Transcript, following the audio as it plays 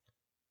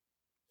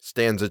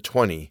Stanza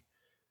 20.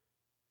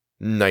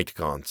 Night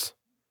Gaunts.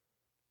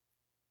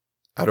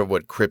 Out of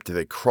what crypt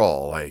they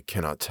crawl, I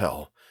cannot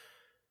tell.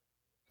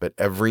 But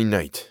every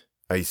night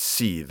I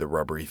see the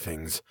rubbery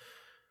things,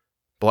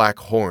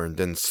 black-horned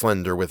and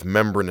slender with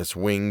membranous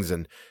wings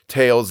and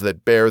tails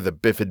that bear the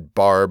bifid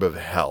barb of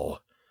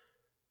hell.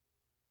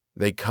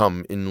 They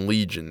come in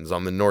legions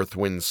on the north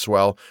wind's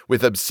swell,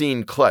 with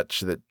obscene clutch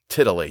that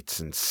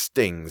titillates and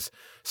stings,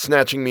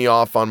 snatching me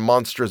off on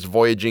monstrous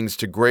voyagings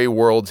to grey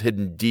worlds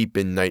hidden deep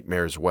in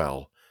nightmare's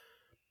well.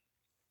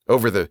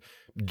 Over the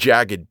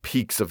jagged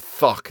peaks of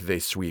Thok they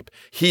sweep,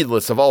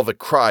 heedless of all the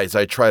cries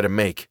I try to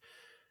make,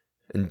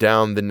 and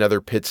down the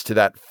nether pits to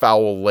that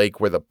foul lake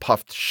where the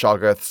puffed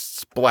shoggoths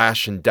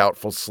splash in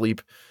doubtful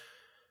sleep.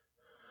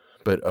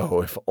 But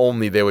oh, if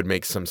only they would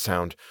make some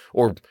sound,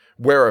 or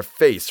wear a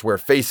face where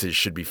faces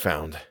should be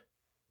found.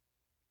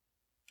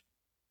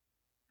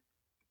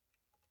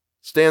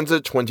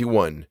 Stanza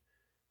 21.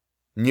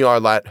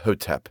 Nyarlathotep.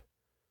 Hotep.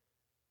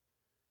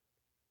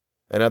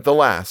 And at the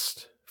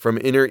last, from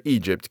inner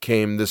Egypt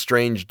came the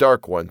strange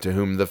dark one to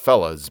whom the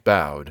fellows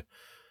bowed.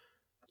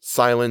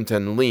 Silent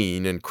and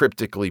lean and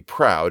cryptically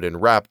proud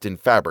and wrapped in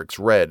fabrics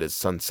red as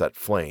sunset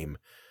flame.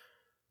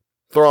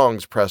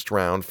 Throngs pressed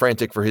round,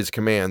 frantic for his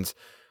commands,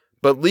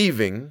 but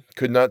leaving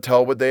could not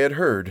tell what they had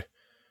heard,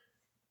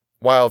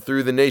 while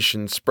through the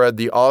nation spread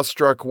the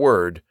awestruck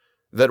word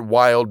that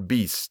wild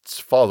beasts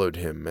followed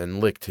him and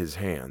licked his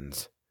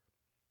hands.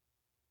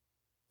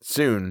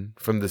 Soon,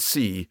 from the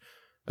sea,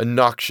 a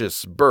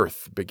noxious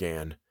birth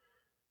began,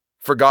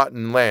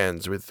 forgotten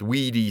lands with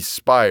weedy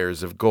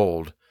spires of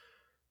gold.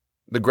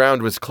 The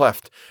ground was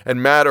cleft,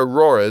 and mad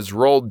auroras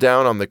rolled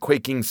down on the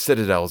quaking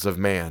citadels of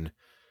man.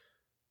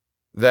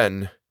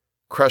 Then,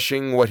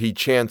 crushing what he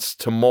chanced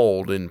to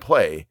mold in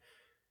play,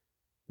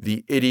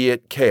 the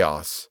idiot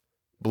chaos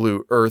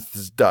blew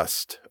earth's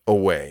dust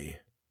away.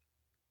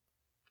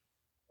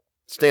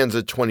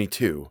 Stanza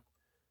 22.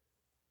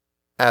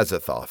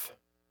 Azathoth.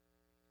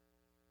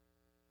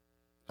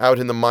 Out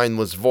in the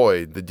mindless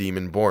void the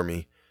demon bore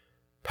me,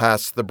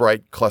 past the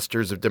bright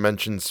clusters of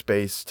dimension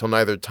space, till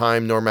neither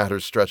time nor matter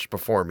stretched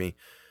before me,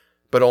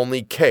 but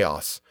only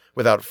chaos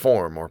without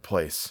form or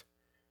place.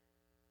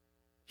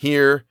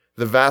 Here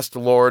the vast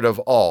lord of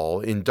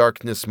all in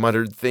darkness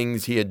muttered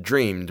things he had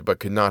dreamed but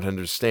could not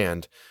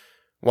understand,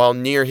 while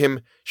near him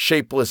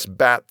shapeless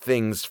bat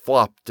things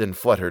flopped and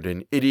fluttered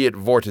in idiot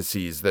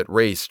vortices that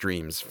ray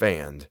streams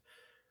fanned.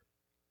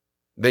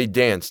 They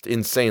danced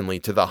insanely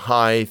to the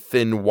high,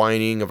 thin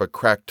whining of a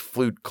cracked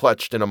flute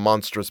clutched in a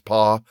monstrous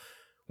paw,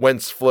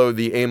 whence flow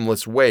the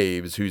aimless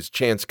waves whose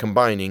chance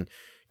combining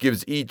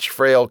gives each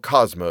frail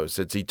cosmos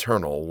its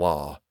eternal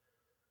law.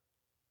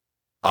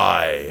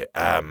 "I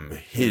am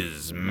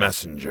his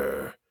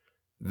messenger,"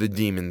 the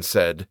demon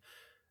said,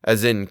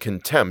 as in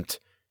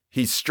contempt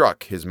he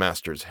struck his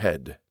master's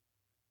head.